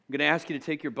I'm going to ask you to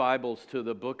take your Bibles to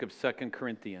the book of 2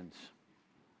 Corinthians.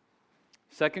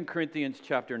 2 Corinthians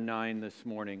chapter 9 this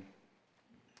morning.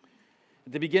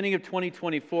 At the beginning of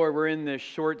 2024, we're in this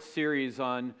short series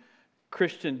on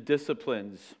Christian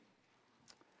disciplines.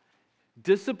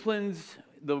 Disciplines,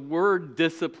 the word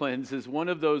disciplines is one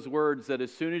of those words that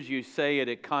as soon as you say it,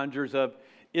 it conjures up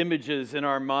images in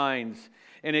our minds.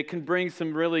 And it can bring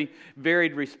some really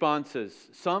varied responses.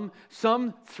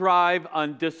 Some thrive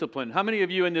on discipline. How many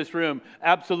of you in this room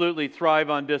absolutely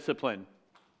thrive on discipline?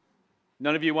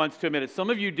 None of you wants to admit it. Some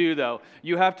of you do, though.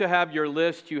 You have to have your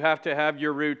list. You have to have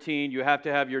your routine. You have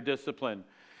to have your discipline.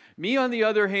 Me, on the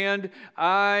other hand,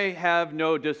 I have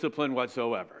no discipline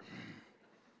whatsoever.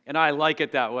 And I like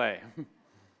it that way.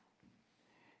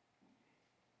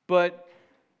 But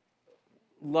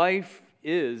life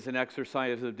is an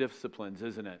exercise of disciplines,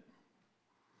 isn't it?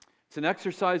 It's an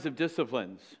exercise of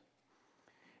disciplines.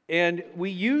 And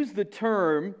we use the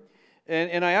term,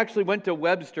 and I actually went to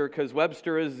Webster, because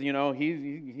Webster is, he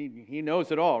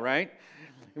knows it all, right?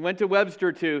 I went to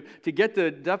Webster to get the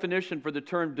definition for the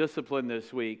term discipline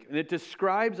this week. And it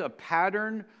describes a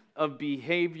pattern of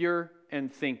behavior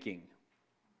and thinking.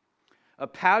 A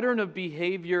pattern of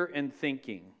behavior and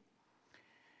thinking.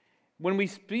 When we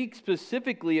speak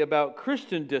specifically about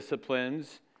Christian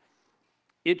disciplines,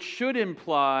 it should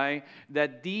imply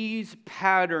that these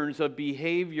patterns of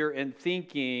behavior and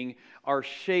thinking are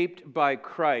shaped by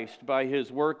Christ, by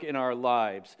His work in our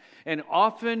lives. And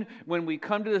often when we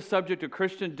come to the subject of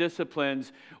Christian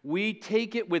disciplines, we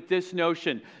take it with this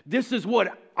notion, this is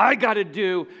what I got to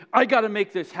do, I got to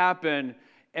make this happen.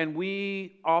 And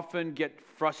we often get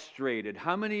frustrated.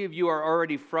 How many of you are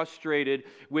already frustrated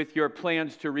with your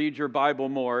plans to read your Bible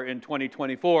more in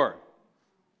 2024?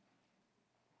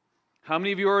 How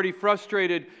many of you are already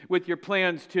frustrated with your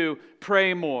plans to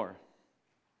pray more?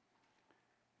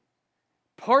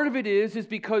 Part of it is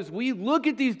because we look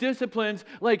at these disciplines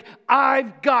like,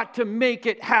 I've got to make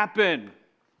it happen.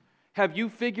 Have you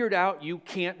figured out you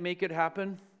can't make it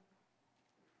happen?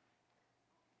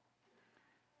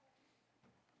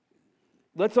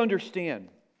 Let's understand,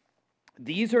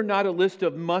 these are not a list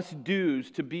of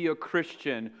must-dos to be a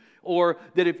Christian, or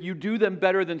that if you do them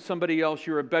better than somebody else,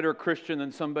 you're a better Christian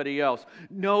than somebody else.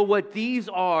 No, what these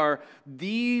are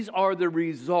the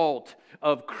result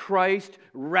of Christ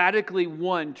radically,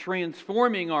 one,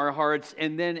 transforming our hearts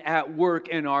and then at work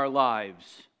in our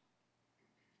lives.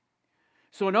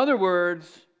 So in other words,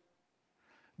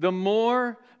 the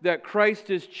more that Christ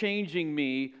is changing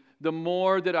me, the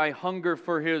more that I hunger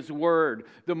for His Word,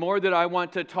 the more that I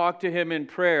want to talk to Him in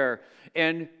prayer.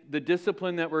 And the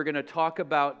discipline that we're going to talk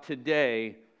about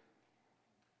today,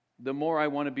 the more I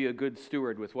want to be a good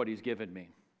steward with what He's given me.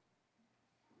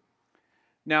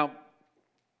 Now,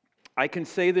 I can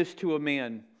say this to a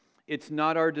man, it's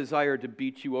not our desire to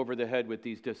beat you over the head with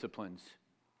these disciplines.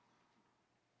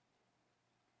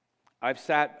 I've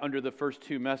sat under the first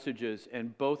two messages,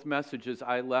 and both messages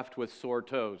I left with sore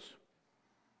toes.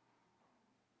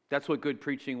 That's what good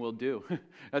preaching will do.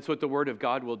 That's what the Word of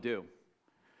God will do.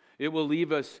 It will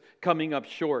leave us coming up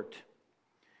short.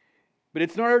 But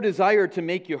it's not our desire to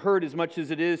make you hurt as much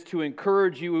as it is to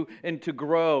encourage you and to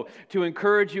grow, to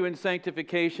encourage you in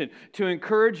sanctification, to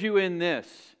encourage you in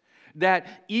this, that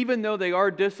even though they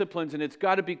are disciplines and it's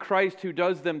got to be Christ who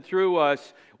does them through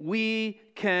us, we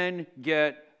can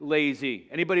get lazy.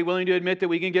 Anybody willing to admit that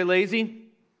we can get lazy?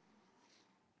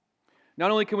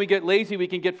 Not only can we get lazy, we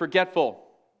can get forgetful.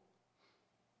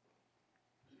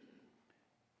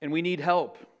 And we need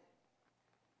help.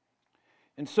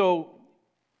 And so,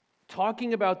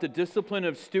 talking about the discipline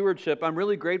of stewardship, I'm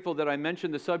really grateful that I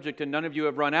mentioned the subject and none of you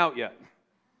have run out yet.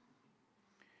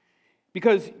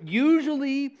 Because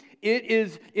usually it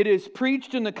is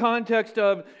preached in the context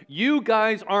of, you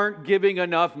guys aren't giving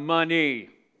enough money.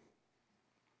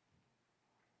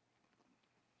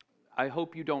 I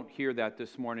hope you don't hear that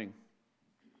this morning.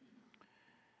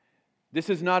 This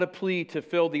is not a plea to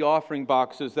fill the offering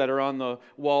boxes that are on the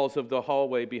walls of the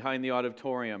hallway behind the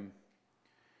auditorium.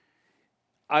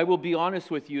 I will be honest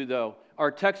with you, though.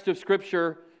 Our text of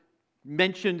Scripture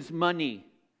mentions money.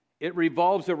 It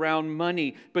revolves around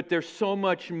money, but there's so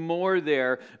much more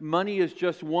there. Money is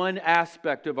just one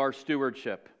aspect of our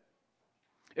stewardship.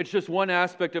 It's just one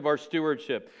aspect of our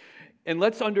stewardship. And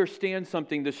let's understand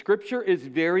something. The Scripture is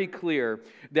very clear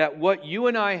that what you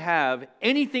and I have,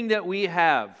 anything that we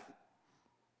have,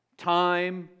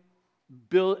 time,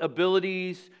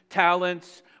 abilities,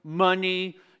 talents,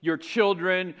 money, your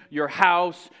children, your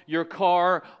house, your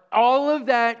car, all of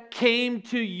that came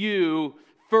to you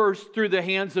first through the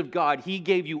hands of God. He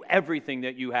gave you everything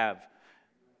that you have.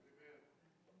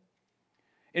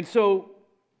 And so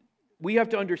we have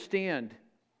to understand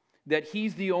that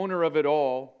He's the owner of it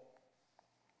all.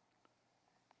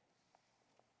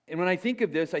 And when I think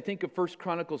of this, I think of 1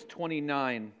 Chronicles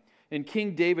 29, and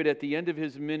King David at the end of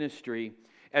his ministry,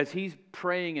 as he's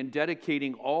praying and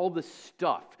dedicating all the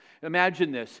stuff.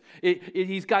 Imagine this.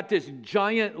 He's got this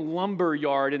giant lumber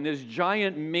yard and this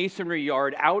giant masonry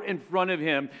yard out in front of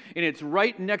him, and it's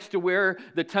right next to where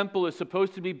the temple is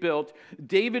supposed to be built.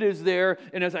 David is there,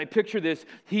 and as I picture this,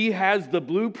 he has the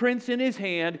blueprints in his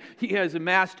hand. He has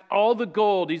amassed all the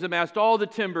gold. He's amassed all the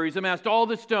timber. He's amassed all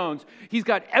the stones. He's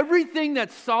got everything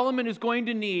that Solomon is going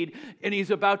to need, and he's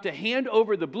about to hand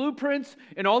over the blueprints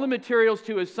and all the materials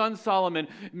to his son Solomon.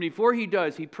 And before he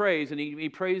does, he prays, and he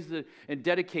prays and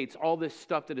dedicates all this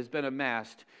stuff that has been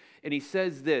amassed. And he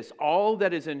says this: all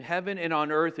that is in heaven and on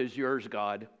earth is yours,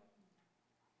 God.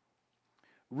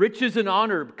 Riches and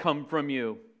honor come from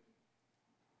you.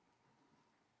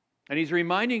 And he's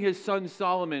reminding his son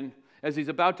Solomon, as he's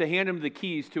about to hand him the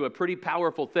keys to a pretty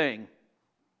powerful thing,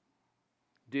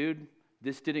 dude,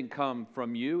 this didn't come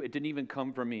from you. It didn't even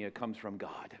come from me. It comes from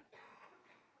God.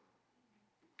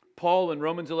 Paul in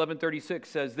Romans 11:36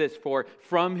 says this: for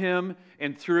from Him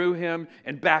and through Him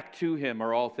and back to Him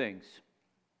are all things.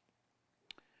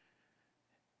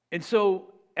 And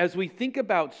so, as we think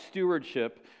about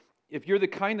stewardship, if you're the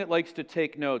kind that likes to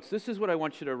take notes, this is what I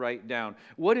want you to write down.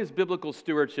 What is biblical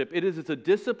stewardship? It's a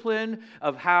discipline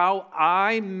of how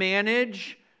I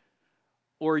manage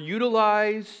or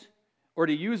utilize, or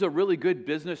to use a really good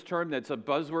business term that's a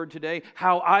buzzword today,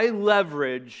 how I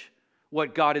leverage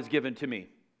what God has given to me.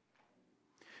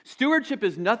 Stewardship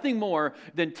is nothing more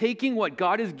than taking what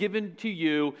God has given to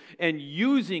you and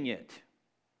using it.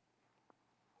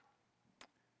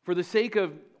 For the sake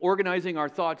of organizing our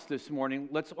thoughts this morning,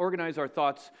 let's organize our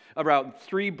thoughts around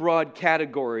three broad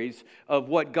categories of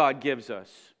what God gives us.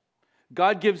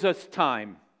 God gives us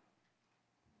time,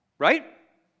 right?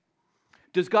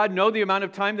 Does God know the amount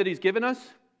of time that He's given us?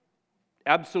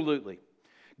 Absolutely.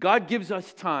 God gives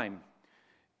us time.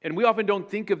 And we often don't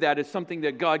think of that as something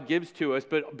that God gives to us,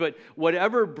 but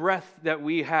whatever breath that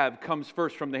we have comes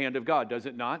first from the hand of God, does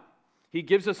it not? He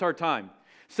gives us our time.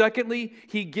 Secondly,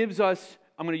 He gives us,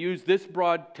 I'm going to use this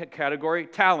broad category,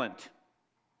 talent.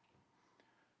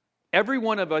 Every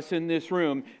one of us in this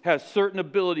room has certain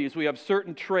abilities. We have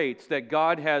certain traits that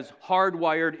God has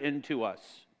hardwired into us.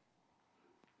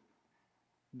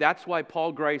 That's why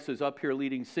Paul Grice is up here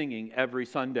leading singing every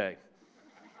Sunday.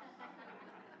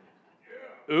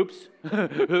 Oops.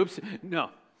 Oops. No.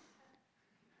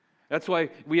 That's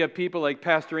why we have people like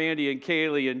Pastor Andy and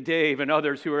Kaylee and Dave and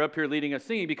others who are up here leading us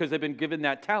singing, because they've been given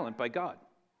that talent by God.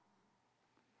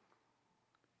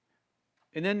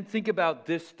 And then think about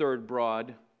this third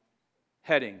broad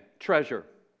heading: treasure.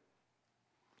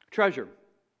 Treasure.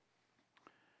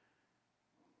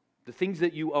 The things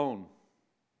that you own.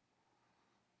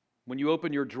 When you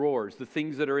open your drawers, the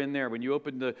things that are in there. When you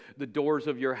open the doors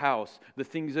of your house, the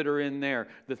things that are in there.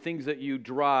 The things that you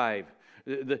drive.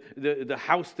 The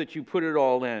house that you put it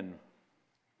all in.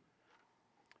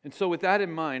 And so with that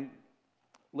in mind,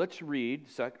 let's read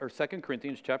 2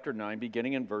 Corinthians chapter 9,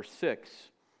 beginning in verse 6.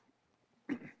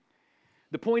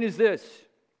 The point is this: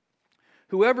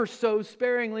 whoever sows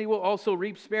sparingly will also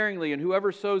reap sparingly, and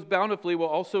whoever sows bountifully will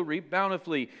also reap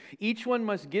bountifully. Each one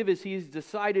must give as he has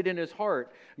decided in his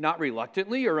heart, not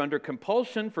reluctantly or under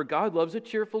compulsion, for God loves a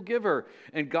cheerful giver.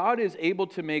 And God is able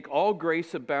to make all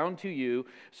grace abound to you,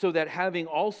 so that having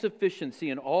all sufficiency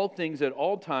in all things at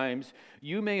all times,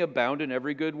 you may abound in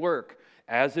every good work.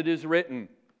 As it is written,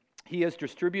 He has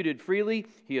distributed freely,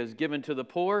 He has given to the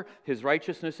poor, His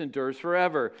righteousness endures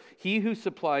forever. He who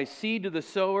supplies seed to the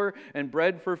sower and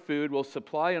bread for food will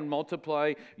supply and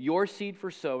multiply your seed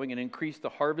for sowing and increase the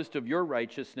harvest of your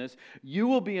righteousness. You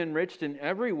will be enriched in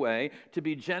every way, to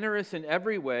be generous in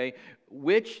every way,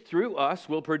 which through us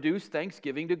will produce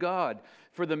thanksgiving to God.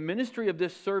 For the ministry of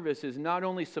this service is not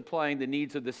only supplying the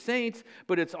needs of the saints,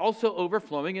 but it's also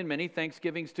overflowing in many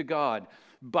thanksgivings to God.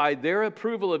 By their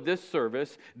approval of this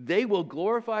service, they will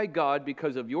glorify God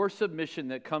because of your submission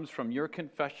that comes from your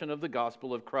confession of the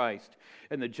gospel of Christ,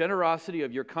 and the generosity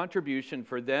of your contribution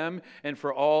for them and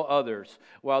for all others,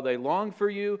 while they long for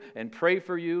you and pray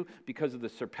for you because of the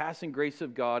surpassing grace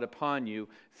of God upon you.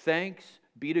 Thanks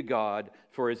be to God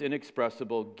for His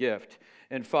inexpressible gift.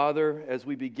 And Father, as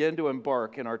we begin to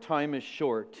embark, and our time is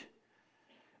short,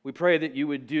 we pray that you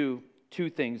would do two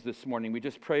things this morning. We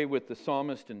just pray with the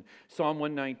psalmist in Psalm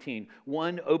 119.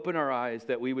 One, open our eyes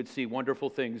that we would see wonderful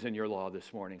things in your law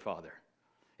this morning, Father.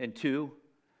 And two,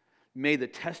 may the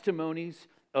testimonies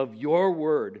of your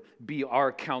word be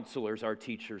our counselors, our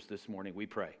teachers this morning, we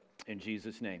pray. In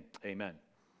Jesus' name, amen.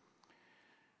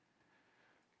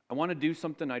 I want to do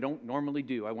something I don't normally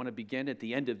do. I want to begin at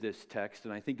the end of this text,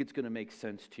 and I think it's going to make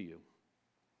sense to you.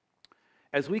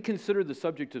 As we consider the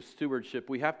subject of stewardship,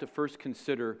 we have to first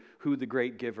consider who the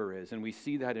great giver is, and we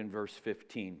see that in verse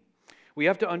 15. We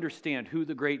have to understand who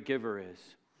the great giver is.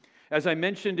 As I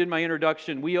mentioned in my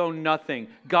introduction, we own nothing.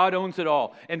 God owns it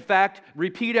all. In fact,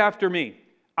 repeat after me.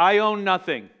 I own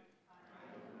nothing.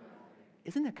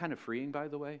 Isn't that kind of freeing, by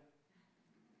the way?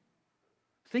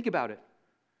 Think about it.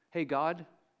 Hey, God,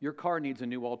 your car needs a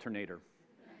new alternator.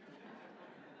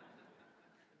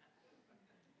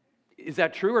 Is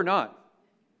that true or not?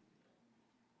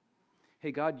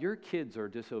 Hey, God, your kids are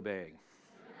disobeying.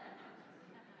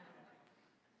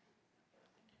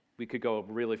 We could go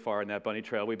really far in that bunny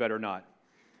trail. We better not.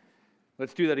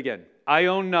 Let's do that again. I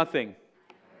own nothing.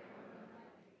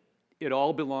 It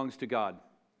all belongs to God.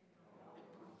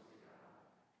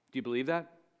 Do you believe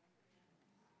that?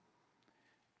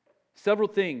 Several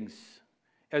things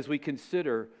as we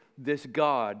consider this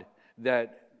God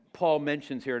that Paul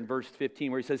mentions here in verse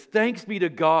 15, where he says, "Thanks be to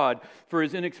God for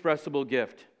his inexpressible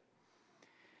gift."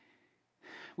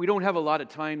 We don't have a lot of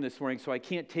time this morning, so I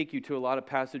can't take you to a lot of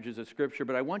passages of Scripture,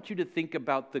 but I want you to think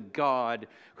about the God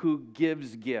who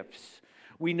gives gifts.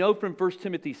 We know from 1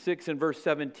 Timothy 6 and verse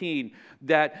 17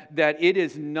 that it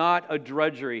is not a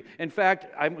drudgery. In fact,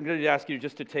 I'm going to ask you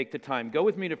just to take the time. Go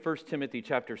with me to 1 Timothy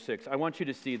chapter 6. I want you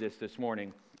to see this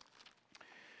morning.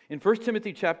 In 1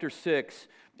 Timothy chapter 6,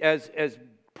 as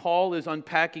Paul is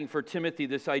unpacking for Timothy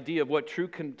this idea of what true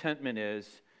contentment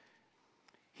is,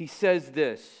 he says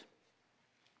this,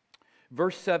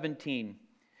 verse 17,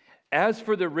 "As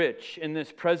for the rich in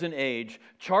this present age,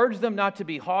 charge them not to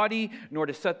be haughty, nor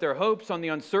to set their hopes on the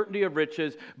uncertainty of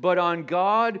riches, but on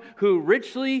God who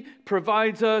richly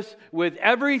provides us with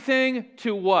everything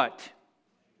to" what?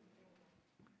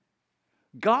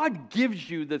 God gives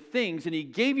you the things, and He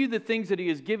gave you the things that He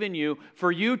has given you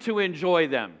for you to enjoy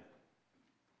them.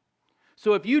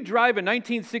 So if you drive a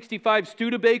 1965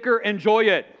 Studebaker, enjoy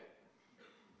it.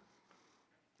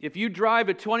 If you drive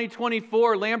a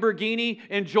 2024 Lamborghini,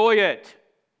 enjoy it.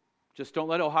 Just don't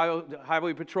let Ohio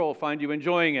Highway Patrol find you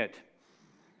enjoying it.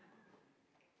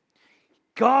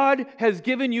 God has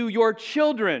given you your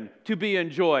children to be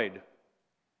enjoyed.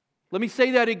 Let me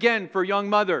say that again for young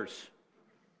mothers.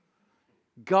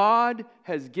 God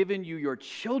has given you your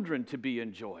children to be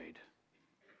enjoyed.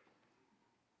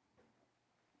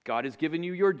 God has given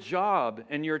you your job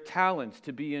and your talents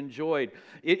to be enjoyed.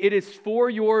 It is for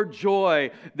your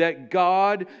joy that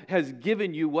God has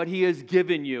given you what He has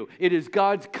given you. It is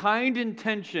God's kind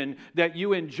intention that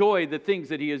you enjoy the things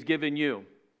that He has given you.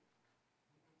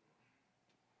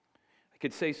 I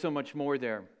could say so much more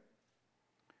there.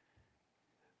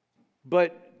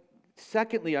 But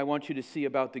secondly, I want you to see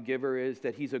about the giver is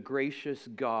that He's a gracious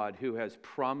God who has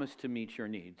promised to meet your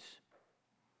needs.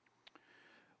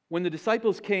 When the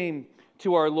disciples came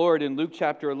to our Lord in Luke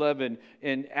chapter 11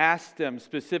 and asked them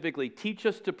specifically, teach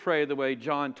us to pray the way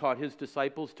John taught his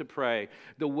disciples to pray,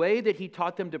 the way that he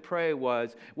taught them to pray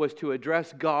was to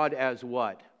address God as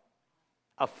what?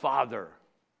 A father.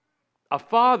 A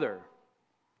father.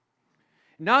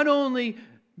 Not only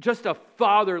just a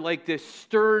father like this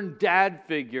stern dad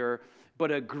figure, but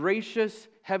a gracious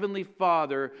heavenly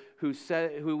Father who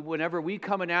whenever we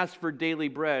come and ask for daily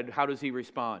bread, how does He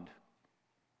respond?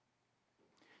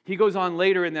 He goes on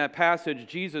later in that passage,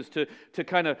 Jesus, to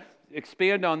kind of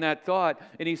expand on that thought,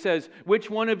 and He says, which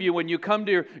one of you, when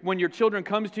your children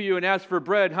comes to you and ask for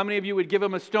bread, how many of you would give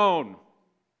them a stone?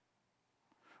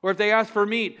 Or if they ask for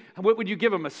meat, what would you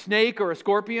give them, a snake or a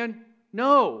scorpion?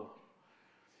 No.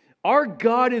 Our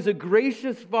God is a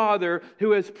gracious Father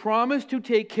who has promised to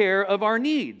take care of our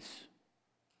needs.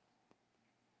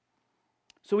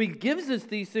 So He gives us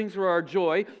these things for our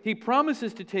joy. He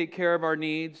promises to take care of our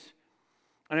needs.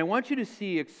 And I want you to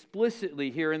see explicitly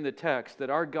here in the text that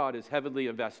our God is heavily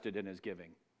invested in His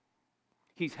giving.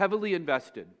 He's heavily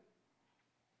invested.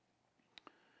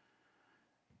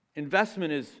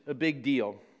 Investment is a big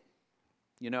deal.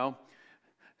 You know,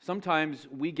 sometimes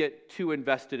we get too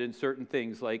invested in certain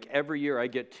things. Like every year I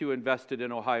get too invested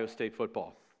in Ohio State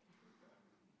football.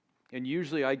 And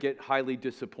usually I get highly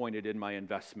disappointed in my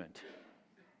investment.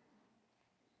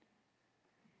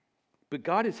 But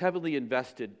God is heavily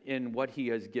invested in what He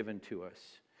has given to us.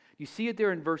 You see it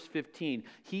there in verse 15.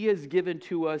 He has given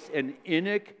to us an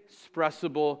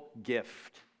inexpressible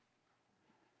gift.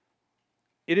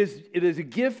 It is a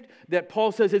gift that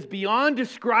Paul says is beyond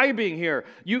describing here.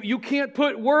 You can't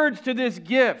put words to this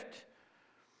gift.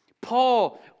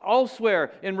 Paul,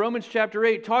 elsewhere in Romans chapter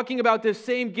 8, talking about this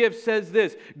same gift, says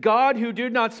this, God who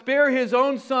did not spare His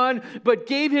own Son, but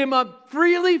gave Him up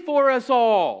freely for us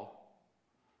all.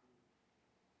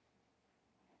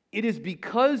 It is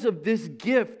because of this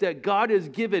gift that God has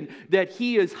given that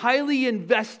He is highly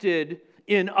invested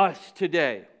in us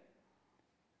today.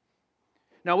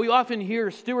 Now, we often hear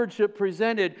stewardship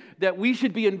presented that we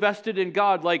should be invested in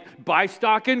God, like buy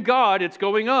stock in God, it's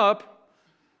going up.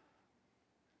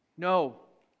 No.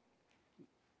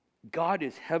 God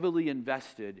is heavily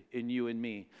invested in you and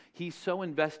me. He's so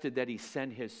invested that He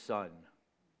sent His Son.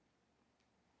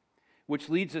 Which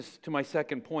leads us to my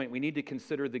second point. We need to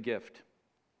consider the gift.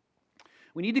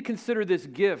 We need to consider this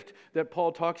gift that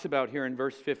Paul talks about here in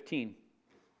verse 15.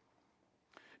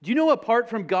 Do you know, apart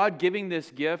from God giving this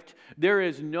gift, there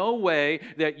is no way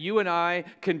that you and I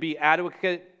can be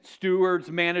adequate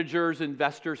stewards, managers,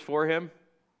 investors for Him?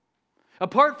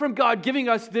 Apart from God giving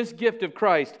us this gift of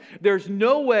Christ, there's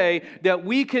no way that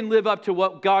we can live up to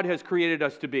what God has created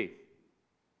us to be.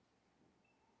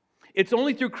 It's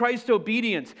only through Christ's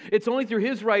obedience. It's only through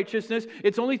His righteousness.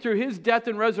 It's only through His death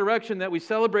and resurrection that we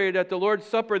celebrated at the Lord's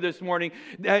Supper this morning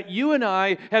that you and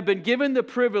I have been given the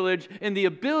privilege and the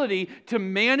ability to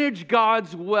manage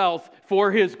God's wealth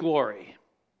for His glory.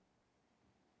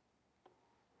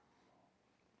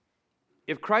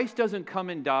 If Christ doesn't come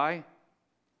and die,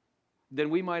 then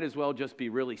we might as well just be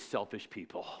really selfish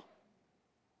people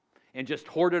and just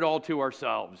hoard it all to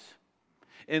ourselves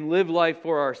and live life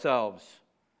for ourselves.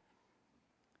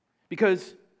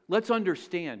 Because let's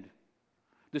understand,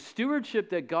 the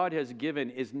stewardship that God has given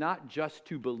is not just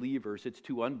to believers, it's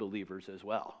to unbelievers as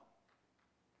well.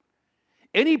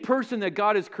 Any person that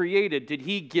God has created, did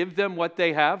He give them what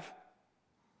they have?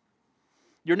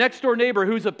 Your next door neighbor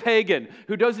who's a pagan,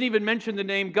 who doesn't even mention the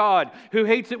name God, who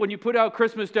hates it when you put out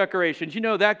Christmas decorations, you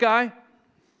know that guy?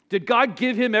 Did God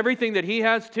give him everything that he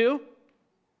has too?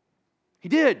 He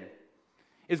did.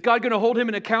 Is God going to hold him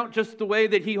in account just the way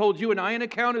that He holds you and I in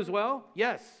account as well?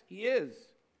 Yes, He is.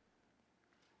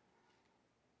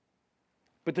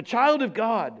 But the child of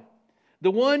God, the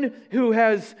one who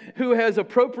has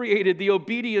appropriated the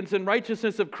obedience and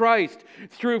righteousness of Christ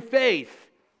through faith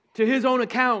to his own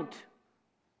account,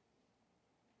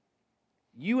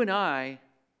 you and I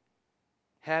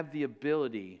have the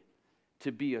ability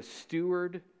to be a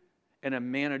steward and a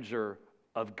manager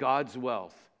of God's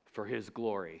wealth for His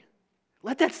glory.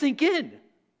 Let that sink in.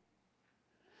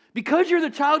 Because you're the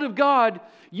child of God,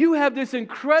 you have this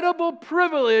incredible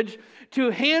privilege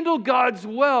to handle God's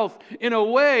wealth in a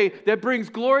way that brings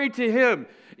glory to Him.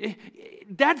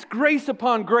 That's grace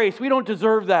upon grace. We don't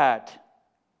deserve that.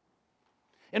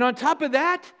 And on top of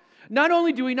that, not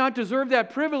only do we not deserve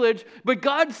that privilege, but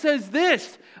God says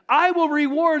this, I will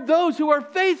reward those who are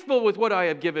faithful with what I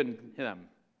have given them.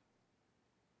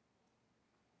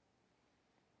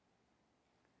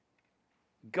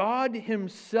 God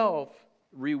Himself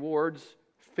rewards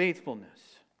faithfulness.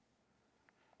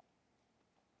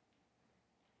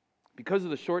 Because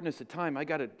of the shortness of time, I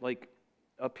got to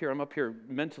I'm up here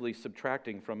mentally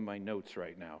subtracting from my notes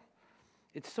right now.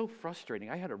 It's so frustrating.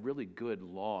 I had a really good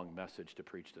long message to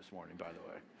preach this morning, by the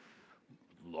way.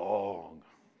 Long.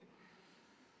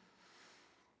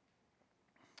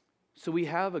 So we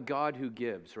have a God who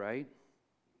gives, right?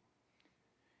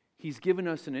 He's given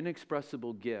us an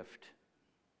inexpressible gift.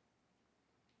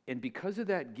 And because of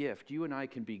that gift, you and I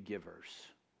can be givers.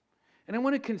 And I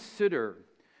want to consider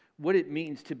what it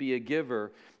means to be a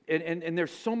giver. And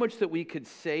there's so much that we could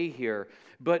say here.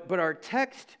 But our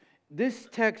text, this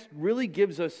text really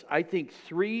gives us, I think,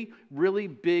 three really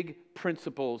big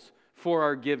principles for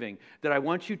our giving that I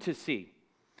want you to see.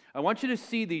 I want you to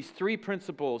see these three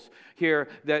principles here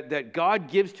that God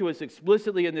gives to us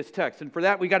explicitly in this text. And for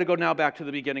that, we got to go now back to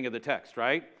the beginning of the text,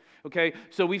 right? Okay,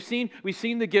 so we've seen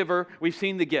the giver, we've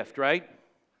seen the gift, right?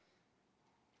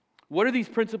 What are these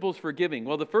principles for giving?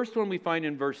 Well, the first one we find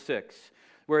in verse 6,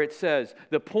 where it says,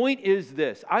 the point is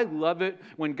this. I love it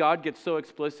when God gets so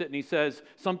explicit and He says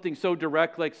something so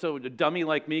direct, like so a dummy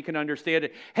like me can understand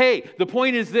it. Hey, the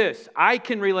point is this. I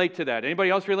can relate to that.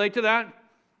 Anybody else relate to that?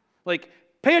 Like,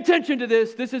 pay attention to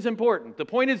this. This is important. The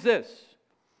point is this.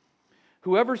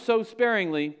 Whoever sows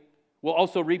sparingly will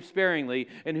also reap sparingly,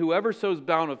 and whoever sows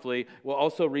bountifully will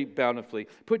also reap bountifully.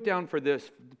 Put down for this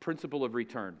the principle of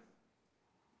return.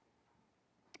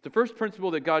 The first principle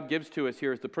that God gives to us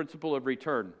here is the principle of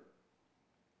return.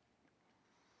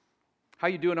 How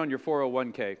you doing on your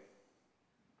 401k?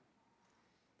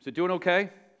 Is it doing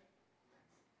okay?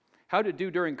 How did it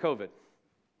do during COVID?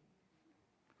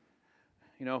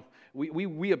 You know,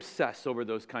 we obsess over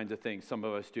those kinds of things. Some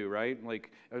of us do, right?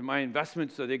 Like, are my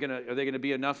investments, are they gonna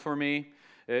be enough for me?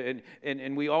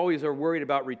 And we always are worried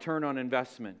about return on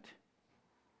investment.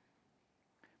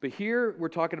 But here we're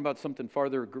talking about something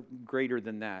farther greater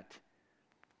than that.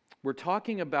 We're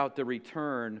talking about the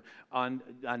return on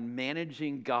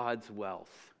managing God's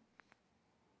wealth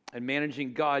and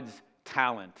managing God's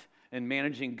talent and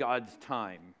managing God's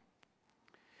time.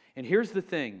 And here's the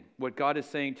thing, what God is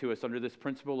saying to us under this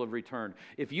principle of return.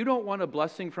 If you don't want a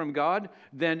blessing from God,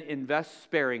 then invest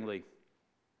sparingly.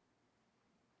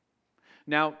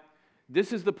 Now,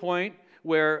 this is the point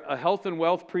where a health and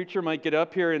wealth preacher might get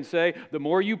up here and say, the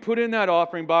more you put in that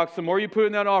offering box, the more you put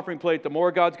in that offering plate, the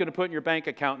more God's going to put in your bank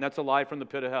account, and that's a lie from the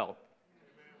pit of hell.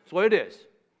 That's what it is.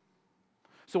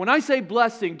 So when I say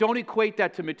blessing, don't equate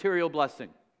that to material blessing,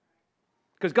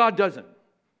 because God doesn't.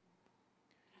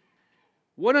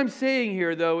 What I'm saying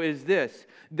here, though, is this,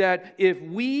 that if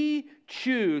we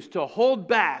choose to hold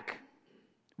back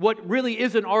what really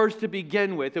isn't ours to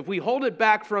begin with, if we hold it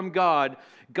back from God,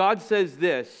 God says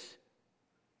this,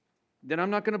 then I'm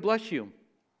not going to bless you.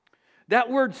 That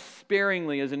word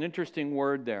sparingly is an interesting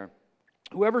word there.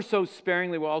 Whoever sows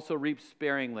sparingly will also reap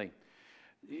sparingly.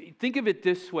 Think of it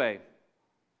this way.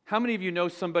 How many of you know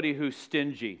somebody who's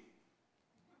stingy?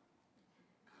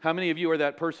 How many of you are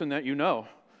that person that you know?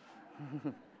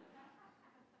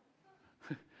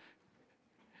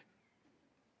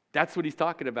 That's what he's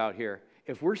talking about here.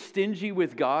 If we're stingy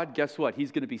with God, guess what?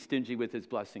 He's going to be stingy with his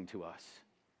blessing to us.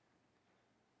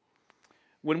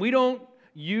 When we don't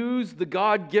use the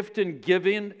God-given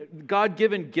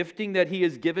gifting that he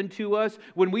has given to us,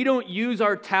 when we don't use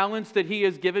our talents that he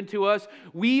has given to us,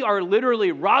 we are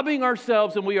literally robbing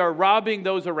ourselves and we are robbing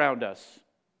those around us.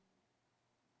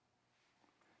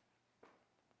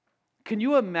 Can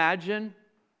you imagine?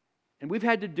 And we've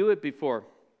had to do it before.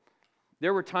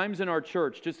 There were times in our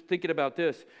church, just thinking about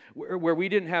this, where we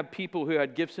didn't have people who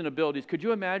had gifts and abilities. Could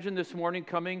you imagine this morning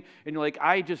coming and you're like,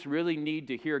 I just really need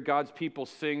to hear God's people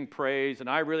sing praise, and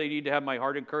I really need to have my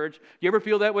heart encouraged? Do you ever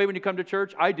feel that way when you come to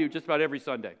church? I do, just about every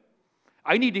Sunday.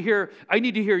 I need to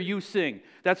hear you sing.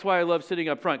 That's why I love sitting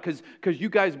up front, because you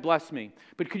guys bless me.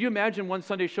 But could you imagine one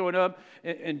Sunday showing up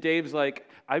and Dave's like,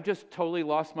 I've just totally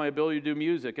lost my ability to do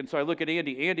music. And so I look at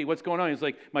Andy. Andy, what's going on? He's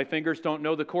like, my fingers don't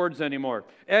know the chords anymore.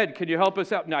 Ed, can you help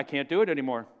us out? No, I can't do it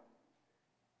anymore.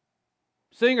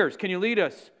 Singers, can you lead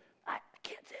us? I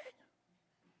can't sing.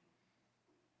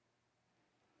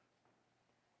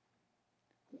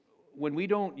 When we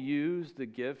don't use the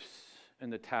gifts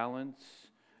and the talents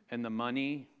and the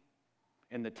money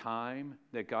and the time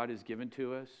that God has given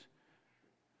to us,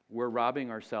 we're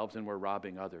robbing ourselves and we're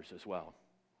robbing others as well.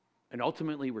 And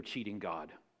ultimately, we're cheating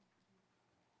God.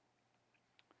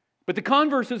 But the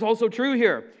converse is also true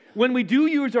here. When we do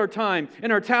use our time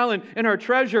and our talent and our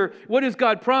treasure, what does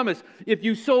God promise? If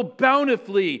you sow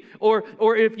bountifully or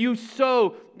if you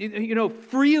sow,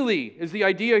 freely is the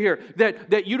idea here,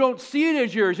 that you don't see it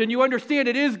as yours and you understand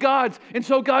it is God's. And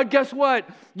so God, guess what?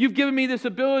 You've given me this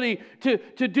ability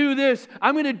to do this.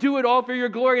 I'm going to do it all for your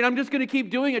glory, and I'm just going to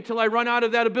keep doing it till I run out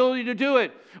of that ability to do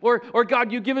it. Or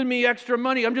God, you've given me extra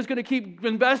money. I'm just going to keep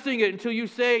investing it until you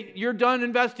say you're done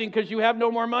investing because you have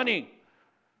no more money.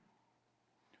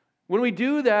 When we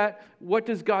do that, what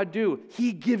does God do?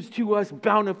 He gives to us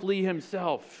bountifully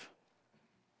himself.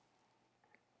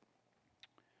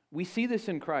 We see this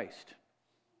in Christ.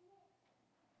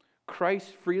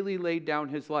 Christ freely laid down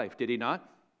his life, did he not?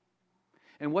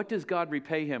 And what does God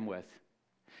repay him with?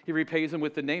 He repays him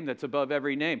with the name that's above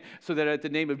every name, so that at the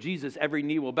name of Jesus, every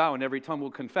knee will bow and every tongue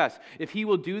will confess. If he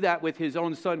will do that with his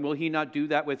own son, will he not do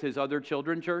that with his other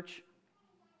children, church?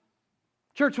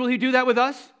 Church, will he do that with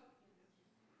us?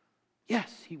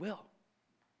 Yes, he will.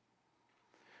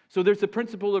 So there's the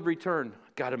principle of return.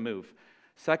 Got to move.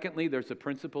 Secondly, there's the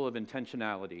principle of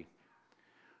intentionality.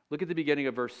 Look at the beginning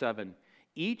of verse 7.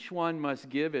 Each one must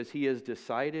give as he has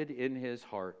decided in his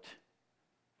heart.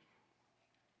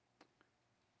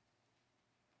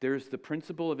 There's the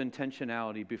principle of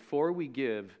intentionality. Before we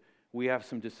give, we have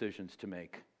some decisions to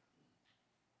make.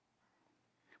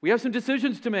 We have some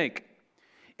decisions to make.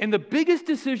 And the biggest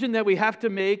decision that we have to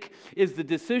make is the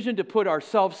decision to put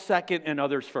ourselves second and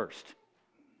others first.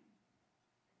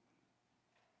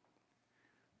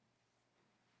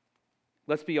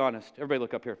 Let's be honest. Everybody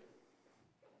look up here.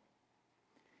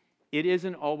 It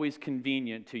isn't always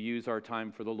convenient to use our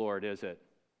time for the Lord, is it?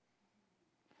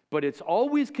 But it's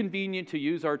always convenient to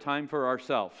use our time for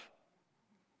ourselves.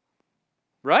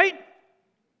 Right?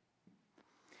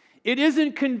 It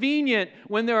isn't convenient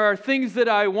when there are things that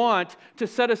I want to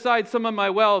set aside some of my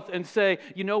wealth and say,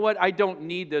 you know what, I don't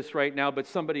need this right now, but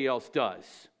somebody else does.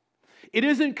 It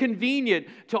isn't convenient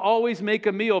to always make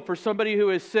a meal for somebody who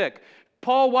is sick.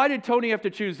 Paul, why did Tony have to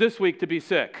choose this week to be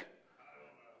sick?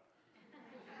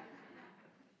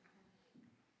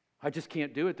 I just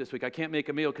can't do it this week. I can't make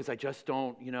a meal because I just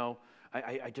don't,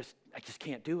 I just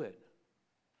can't do it.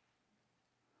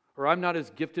 Or I'm not as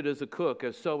gifted as a cook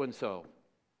as so-and-so.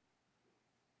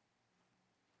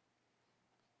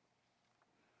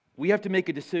 We have to make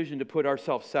a decision to put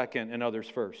ourselves second and others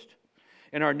first.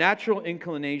 And our natural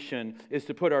inclination is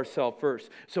to put ourselves first.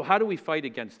 So how do we fight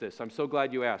against this? I'm so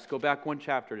glad you asked. Go back one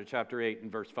chapter to chapter 8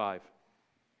 and verse 5.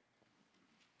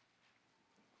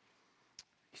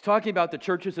 He's talking about the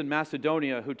churches in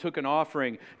Macedonia who took an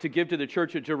offering to give to the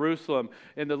church of Jerusalem.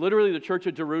 And literally the church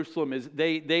of Jerusalem is,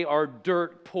 they are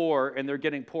dirt poor, and they're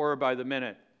getting poorer by the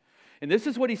minute. And this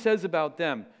is what he says about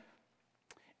them.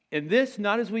 And this,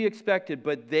 not as we expected,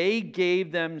 but they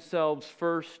gave themselves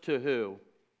first to who?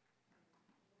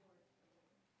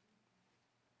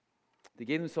 They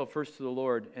gave themselves first to the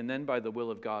Lord, and then by the will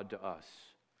of God to us.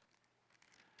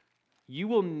 You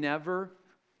will never,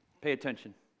 pay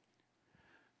attention,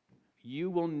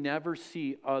 you will never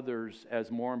see others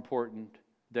as more important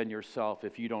than yourself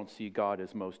if you don't see God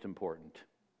as most important.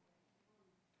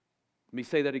 Let me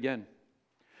say that again.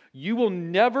 You will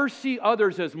never see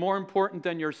others as more important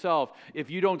than yourself if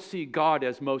you don't see God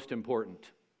as most important.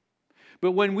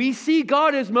 But when we see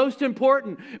God as most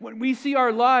important, when we see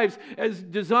our lives as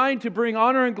designed to bring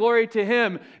honor and glory to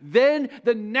Him, then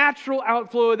the natural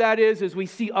outflow of that is we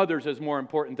see others as more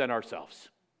important than ourselves.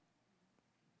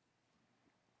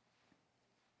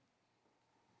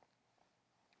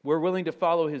 We're willing to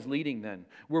follow His leading then.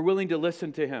 We're willing to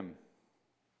listen to Him.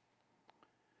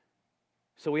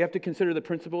 So we have to consider the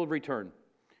principle of return.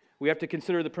 We have to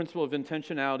consider the principle of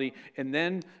intentionality. And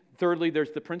then, thirdly,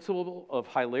 there's the principle of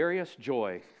hilarious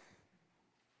joy.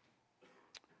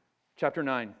 Chapter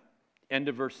 9, end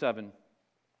of verse 7.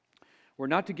 We're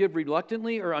not to give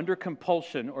reluctantly or under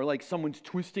compulsion or like someone's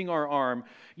twisting our arm.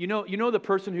 You know the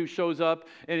person who shows up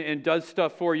and does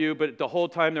stuff for you, but the whole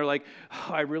time they're like, oh,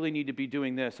 I really need to be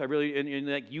doing this. And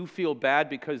like you feel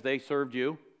bad because they served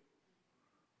you.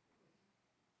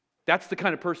 That's the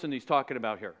kind of person he's talking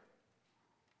about here.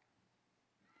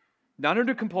 Not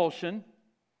under compulsion,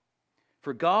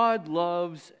 for God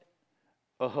loves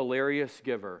a hilarious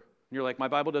giver. And you're like, my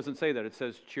Bible doesn't say that. It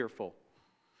says cheerful.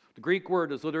 The Greek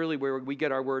word is literally where we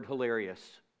get our word hilarious.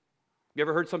 You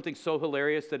ever heard something so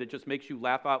hilarious that it just makes you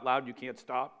laugh out loud, you can't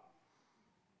stop?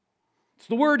 It's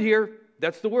the word here.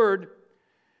 That's the word.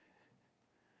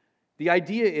 The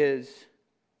idea is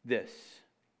this,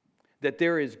 that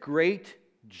there is great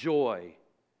joy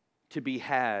to be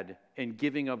had in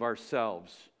giving of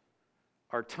ourselves,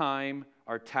 our time,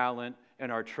 our talent,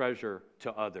 and our treasure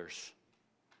to others.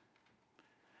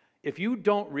 If you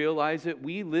don't realize it,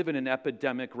 we live in an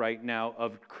epidemic right now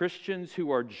of Christians who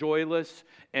are joyless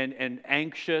and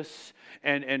anxious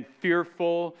and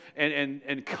fearful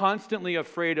and constantly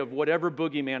afraid of whatever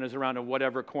boogeyman is around in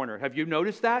whatever corner. Have you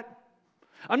noticed that?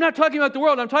 I'm not talking about the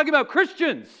world, I'm talking about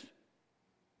Christians.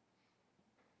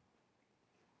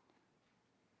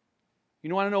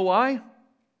 You want to know why?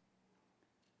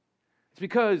 It's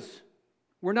because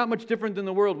we're not much different than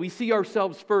the world. We see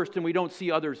ourselves first and we don't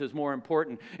see others as more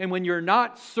important. And when you're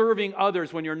not serving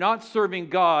others, when you're not serving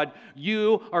God,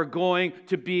 you are going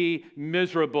to be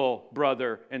miserable,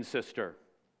 brother and sister.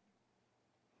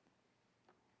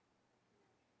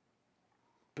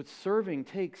 But serving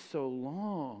takes so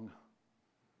long.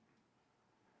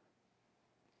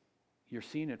 You're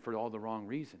seeing it for all the wrong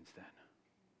reasons then.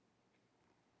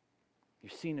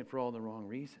 You're seeing it for all the wrong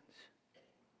reasons.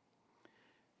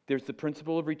 There's the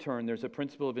principle of return. There's a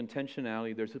principle of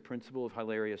intentionality. There's a principle of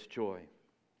hilarious joy.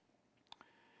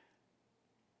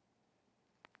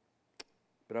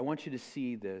 But I want you to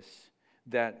see this,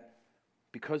 that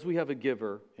because we have a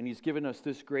giver, and He's given us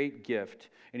this great gift,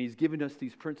 and He's given us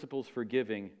these principles for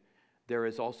giving, there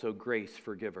is also grace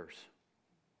for givers.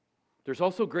 There's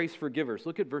also grace for givers.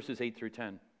 Look at verses 8 through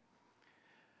 10.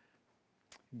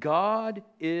 God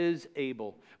is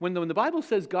able. When the Bible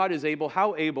says God is able,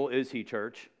 how able is He,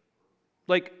 church?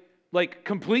 Like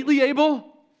completely able?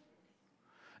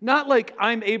 Not like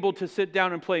I'm able to sit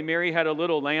down and play Mary Had a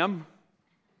Little Lamb,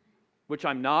 which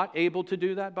I'm not able to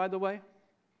do that, by the way.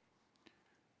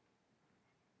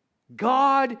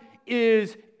 God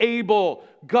is able.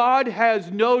 God has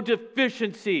no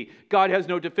deficiency. God has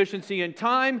no deficiency in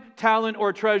time, talent,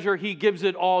 or treasure. He gives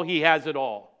it all. He has it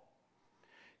all.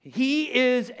 He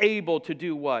is able to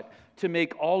do what? To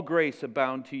make all grace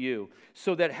abound to you,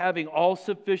 so that having all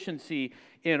sufficiency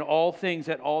in all things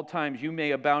at all times, you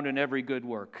may abound in every good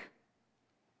work.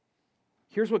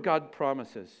 Here's what God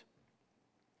promises.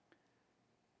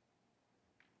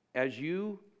 As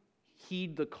you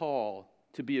heed the call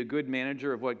to be a good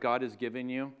manager of what God has given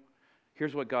you,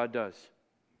 here's what God does.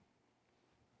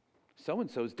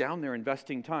 So-and-so's down there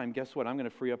investing time. Guess what? I'm going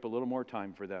to free up a little more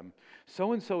time for them.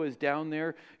 So-and-so is down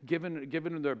there giving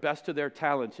them their best of their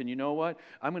talents. And you know what?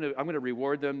 I'm going to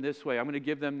reward them this way. I'm going to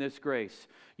give them this grace.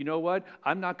 You know what?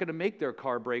 I'm not going to make their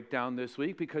car break down this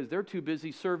week because they're too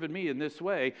busy serving me in this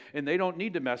way, and they don't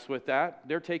need to mess with that.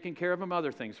 They're taking care of them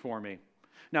other things for me.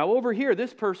 Now, over here,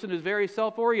 this person is very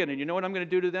self-oriented. You know what I'm going to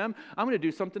do to them? I'm going to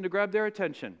do something to grab their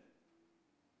attention.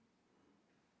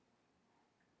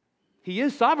 He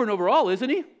is sovereign over all, isn't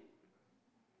he?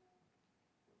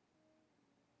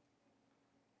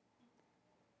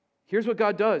 Here's what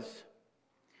God does.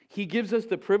 He gives us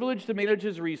the privilege to manage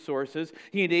his resources.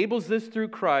 He enables this through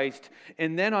Christ.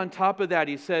 And then on top of that,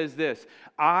 he says this,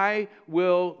 I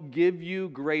will give you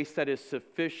grace that is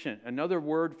sufficient. Another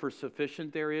word for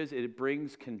sufficient there is, it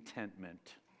brings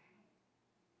contentment.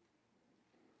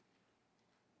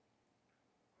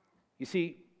 You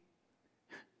see,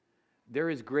 there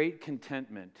is great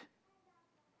contentment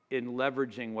in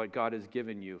leveraging what God has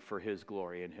given you for his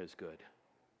glory and his good.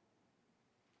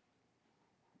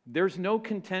 There's no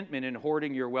contentment in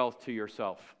hoarding your wealth to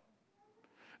yourself.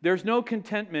 There's no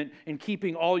contentment in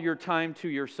keeping all your time to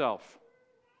yourself.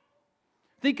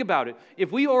 Think about it.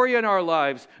 If we orient our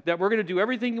lives that we're going to do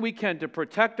everything we can to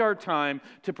protect our time,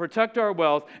 to protect our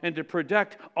wealth, and to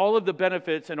protect all of the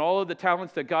benefits and all of the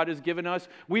talents that God has given us,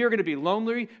 we are going to be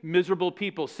lonely, miserable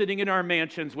people sitting in our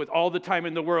mansions with all the time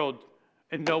in the world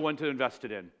and no one to invest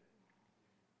it in.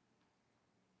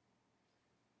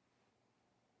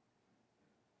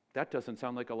 That doesn't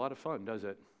sound like a lot of fun, does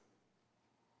it?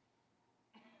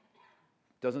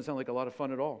 Doesn't sound like a lot of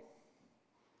fun at all.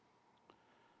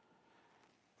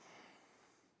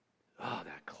 Oh,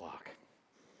 that clock.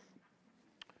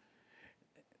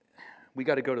 We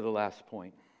got to go to the last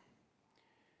point.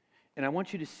 And I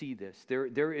want you to see this.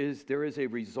 There is a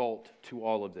result to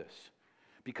all of this.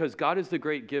 Because God is the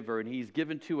great giver, and he's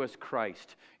given to us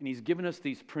Christ, and he's given us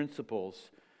these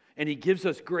principles, and he gives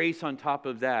us grace on top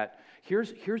of that.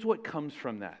 Here's what comes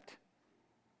from that.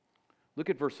 Look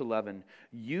at verse 11.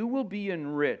 You will be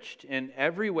enriched in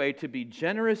every way to be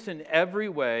generous in every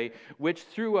way, which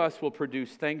through us will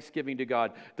produce thanksgiving to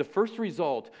God. The first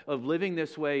result of living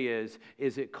this way is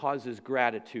it causes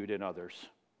gratitude in others.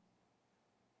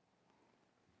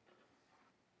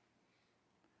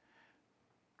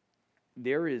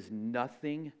 There is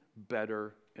nothing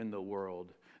better in the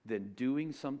world than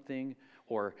doing something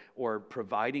or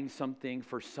providing something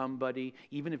for somebody,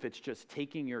 even if it's just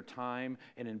taking your time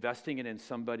and investing it in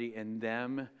somebody and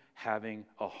them having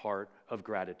a heart of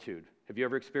gratitude. Have you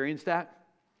ever experienced that?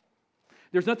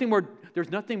 There's nothing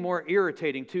more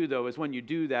irritating too, though, is when you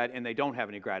do that and they don't have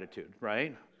any gratitude,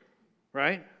 right?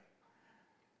 Right?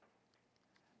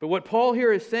 But what Paul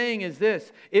here is saying is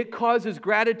this: it causes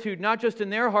gratitude not just in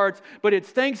their hearts, but it's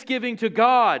thanksgiving to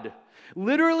God.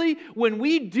 Literally, when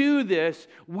we do this,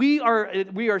 we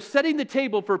are setting the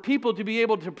table for people to be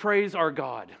able to praise our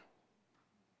God.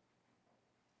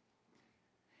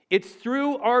 It's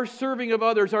through our serving of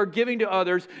others, our giving to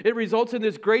others, it results in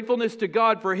this gratefulness to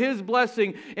God for his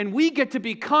blessing, and we get to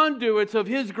be conduits of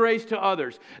his grace to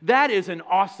others. That is an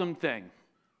awesome thing.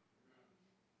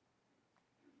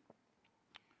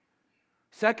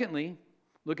 Secondly,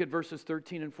 look at verses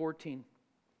 13 and 14.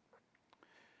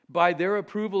 By their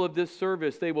approval of this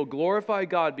service, they will glorify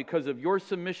God because of your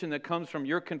submission that comes from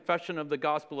your confession of the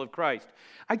gospel of Christ.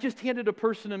 I just handed a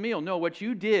person a meal. No, what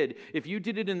you did, if you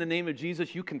did it in the name of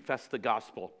Jesus, you confessed the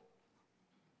gospel.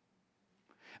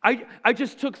 I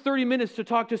just took 30 minutes to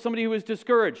talk to somebody who was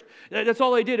discouraged. That's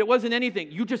all I did. It wasn't anything.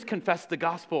 You just confessed the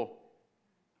gospel.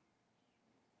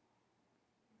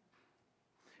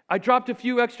 I dropped a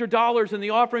few extra dollars in the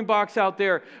offering box out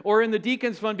there or in the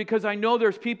deacons fund because I know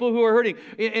there's people who are hurting.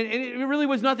 And it really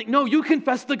was nothing. No, you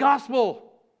confessed the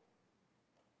gospel.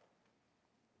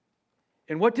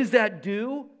 And what does that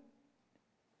do?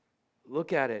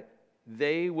 Look at it.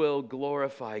 They will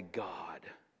glorify God.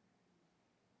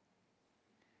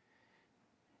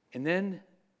 And then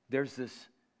there's this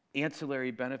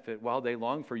ancillary benefit while they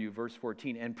long for you, verse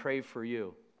 14, and pray for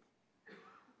you.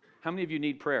 How many of you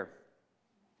need prayer?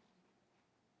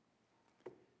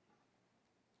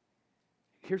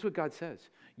 Here's what God says.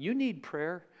 You need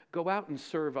prayer. Go out and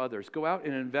serve others. Go out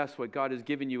and invest what God has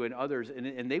given you in others,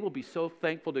 and they will be so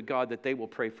thankful to God that they will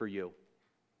pray for you.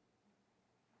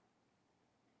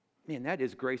 Man, that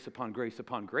is grace upon grace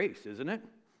upon grace, isn't it?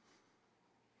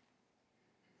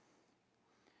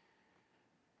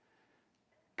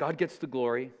 God gets the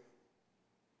glory,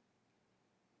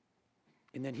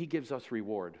 and then he gives us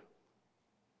reward.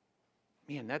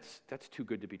 Man, that's too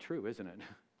good to be true, isn't it?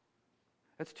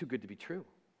 That's too good to be true.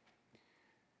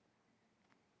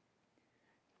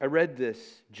 I read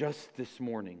this just this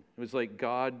morning. It was like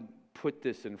God put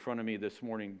this in front of me this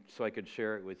morning so I could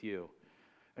share it with you.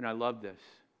 And I love this.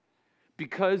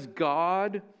 Because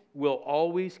God will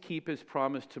always keep his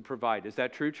promise to provide. Is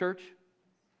that true, church?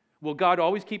 Will God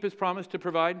always keep his promise to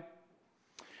provide?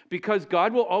 Because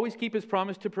God will always keep his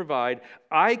promise to provide,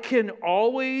 I can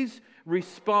always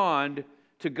respond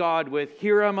to God with,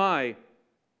 here am I,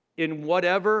 in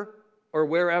whatever or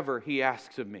wherever he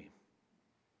asks of me.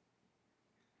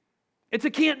 It's a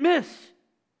can't miss.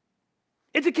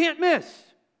 It's a can't miss.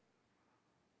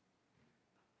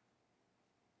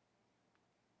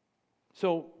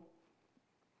 So,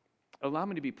 allow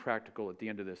me to be practical at the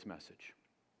end of this message.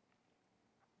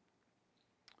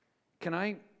 Can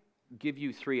I give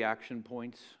you 3 action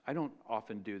points? I don't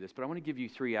often do this, but I want to give you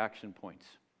 3 action points.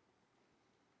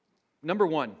 Number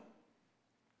 1,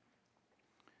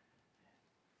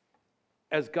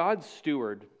 as God's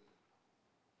steward,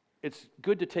 it's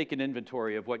good to take an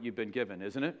inventory of what you've been given,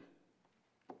 isn't it?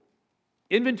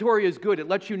 Inventory is good. It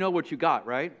lets you know what you got,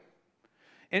 right?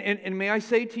 And may I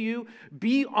say to you,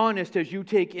 be honest as you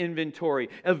take inventory.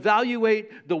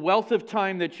 Evaluate the wealth of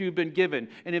time that you've been given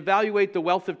and evaluate the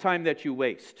wealth of time that you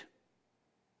waste.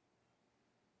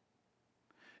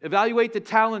 Evaluate the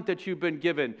talent that you've been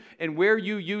given and where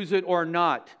you use it or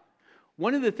not.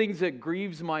 One of the things that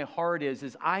grieves my heart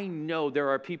is I know there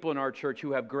are people in our church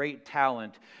who have great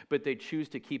talent, but they choose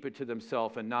to keep it to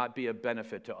themselves and not be a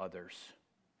benefit to others.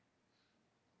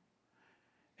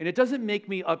 And it doesn't make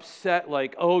me upset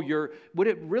like, what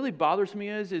it really bothers me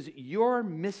is you're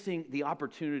missing the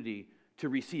opportunity to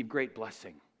receive great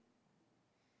blessing.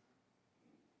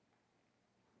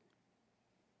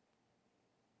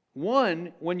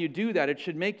 One, when you do that, it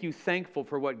should make you thankful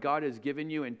for what God has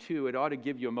given you. And 2, it ought to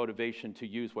give you a motivation to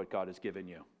use what God has given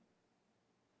you.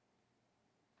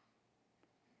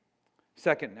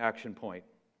 Second action point.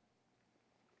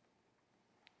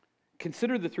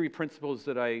 Consider the 3 principles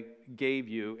that I gave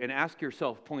you and ask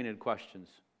yourself pointed questions.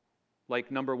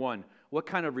 Like, number 1, what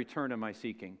kind of return am I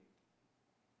seeking?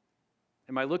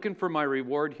 Am I looking for my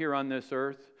reward here on this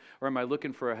earth, or am I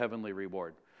looking for a heavenly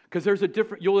reward? Because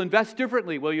you'll invest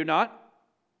differently, will you not?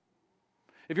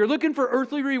 If you're looking for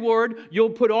earthly reward, you'll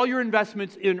put all your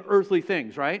investments in earthly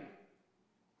things, right?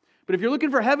 But if you're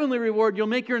looking for heavenly reward, you'll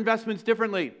make your investments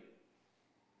differently.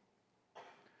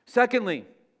 Secondly,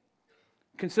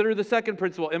 consider the second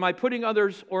principle. Am I putting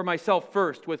others or myself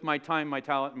first with my time, my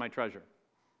talent, and my treasure?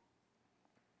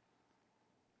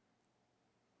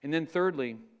 And then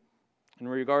thirdly, in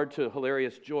regard to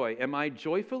hilarious joy, am I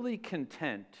joyfully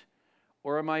content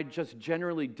or am I just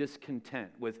generally discontent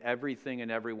with everything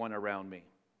and everyone around me?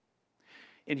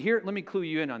 And here, let me clue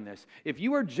you in on this. If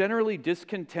you are generally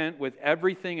discontent with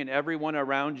everything and everyone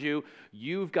around you,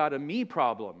 you've got a me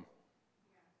problem.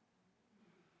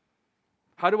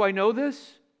 How do I know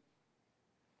this?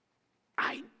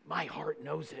 My heart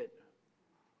knows it.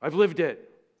 I've lived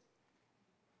it.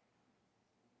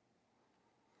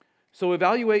 So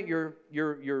evaluate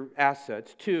your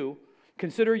assets. 2,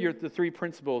 consider the 3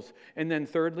 principles. And then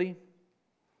thirdly,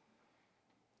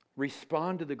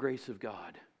 respond to the grace of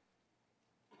God.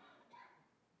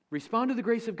 Respond to the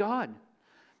grace of God.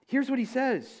 Here's what he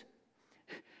says.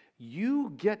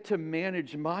 You get to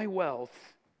manage my wealth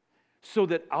so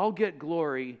that I'll get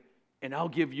glory and I'll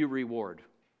give you reward.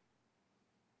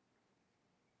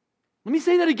 Let me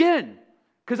say that again,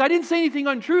 because I didn't say anything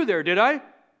untrue there, did I?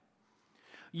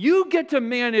 You get to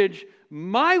manage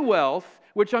my wealth,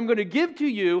 which I'm going to give to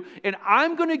you, and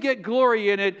I'm going to get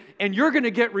glory in it, and you're going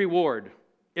to get reward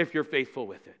if you're faithful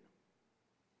with it.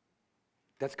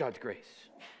 That's God's grace.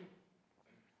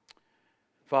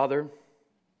 Father,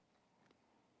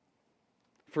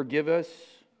 forgive us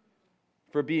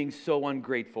for being so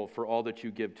ungrateful for all that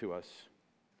you give to us.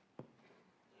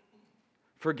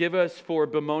 Forgive us for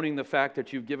bemoaning the fact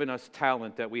that you've given us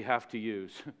talent that we have to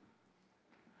use.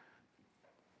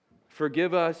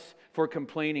 Forgive us for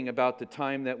complaining about the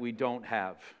time that we don't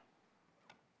have.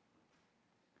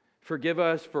 Forgive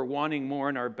us for wanting more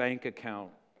in our bank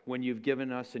account when you've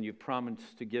given us and you've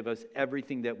promised to give us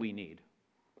everything that we need.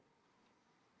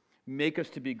 Make us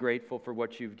to be grateful for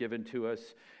what you've given to us.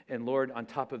 And Lord, on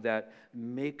top of that,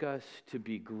 make us to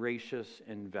be gracious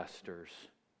investors.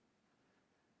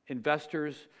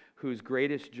 Investors whose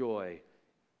greatest joy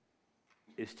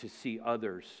is to see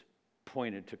others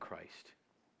pointed to Christ.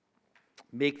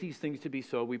 Make these things to be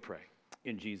so, we pray.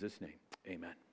 In Jesus' name, amen.